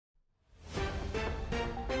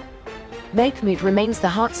Bakhmut remains the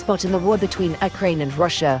hotspot in the war between Ukraine and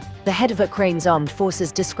Russia. The head of Ukraine's armed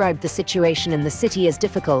forces described the situation in the city as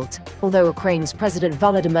difficult, although Ukraine's President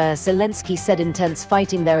Volodymyr Zelensky said intense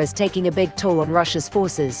fighting there is taking a big toll on Russia's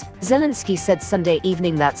forces. Zelensky said Sunday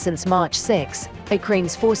evening that since March 6,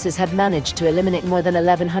 Ukraine's forces had managed to eliminate more than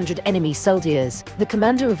 1,100 enemy soldiers. The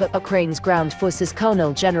commander of Ukraine's ground forces,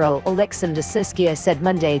 Colonel General Alexander Syrskyi, said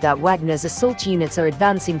Monday that Wagner's assault units are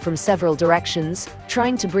advancing from several directions,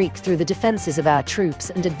 trying to break through the defenses of our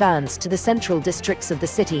troops and advance to the central districts of the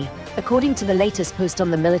city, according to the latest post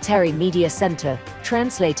on the Military Media Center,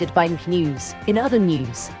 translated by News. In other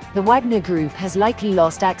news, the Wagner Group has likely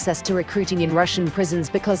lost access to recruiting in Russian prisons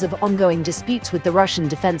because of ongoing disputes with the Russian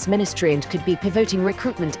Defense Ministry and could be pivoting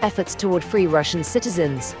recruitment efforts toward free Russian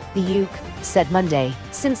citizens, the UK said Monday.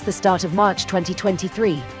 Since the start of March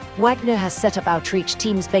 2023, Wagner has set up outreach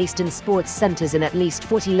teams based in sports centers in at least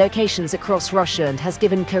 40 locations across Russia and has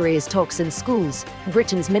given careers talks in schools,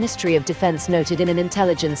 Britain's Ministry of Defense noted in an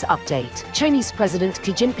intelligence update. Chinese President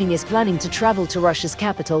Xi Jinping is planning to travel to Russia's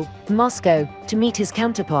capital, Moscow, to meet his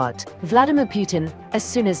counterpart, Vladimir Putin, as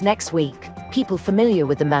soon as next week, people familiar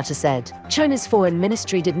with the matter said. China's foreign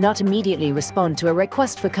ministry did not immediately respond to a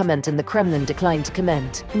request for comment and the Kremlin declined to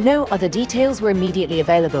comment. No other details were immediately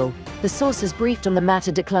available. The sources briefed on the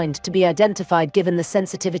matter declined to be identified given the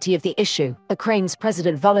sensitivity of the issue. Ukraine's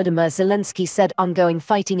President Volodymyr Zelensky said ongoing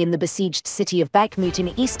fighting in the besieged city of Bakhmut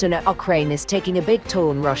in eastern Ukraine is taking a big toll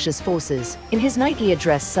on Russia's forces. In his nightly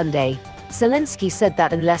address Sunday, Zelensky said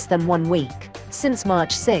that in less than 1 week, since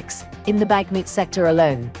March 6, in the Bakhmut sector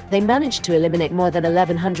alone, they managed to eliminate more than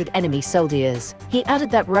 1,100 enemy soldiers. He added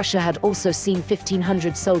that Russia had also seen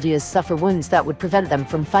 1,500 soldiers suffer wounds that would prevent them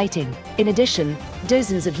from fighting. In addition,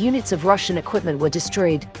 dozens of units of Russian equipment were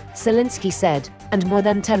destroyed, Zelensky said, and more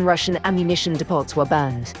than 10 Russian ammunition depots were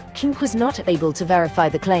burned. Kyiv was not able to verify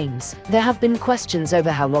the claims. There have been questions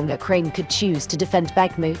over how long Ukraine could choose to defend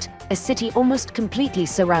Bakhmut, a city almost completely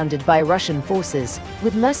surrounded by Russian forces,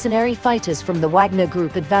 with mercenary fighters from the Wagner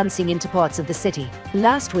Group advancing into parts of the city.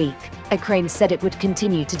 Last week, Ukraine said it would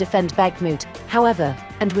continue to defend Bakhmut, however,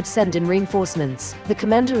 and would send in reinforcements. The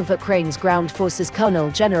commander of Ukraine's ground forces,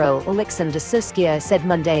 Colonel General Alexander Syrskyi, said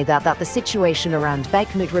Monday that the situation around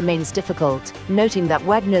Bakhmut remains difficult, noting that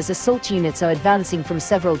Wagner's assault units are advancing from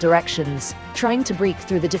several directions, trying to break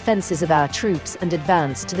through the defenses of our troops and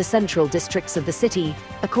advance to the central districts of the city,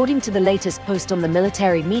 according to the latest post on the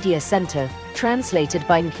Military Media Center, translated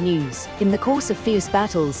by News. In the course of fierce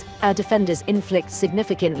battles, our defenders inflict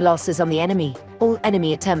significant losses on the enemy. All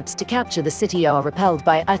enemy attempts to capture the city are repelled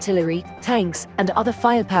by artillery, tanks, and other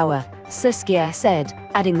firepower, Syrskyi said,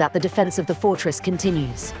 adding that the defense of the fortress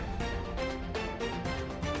continues.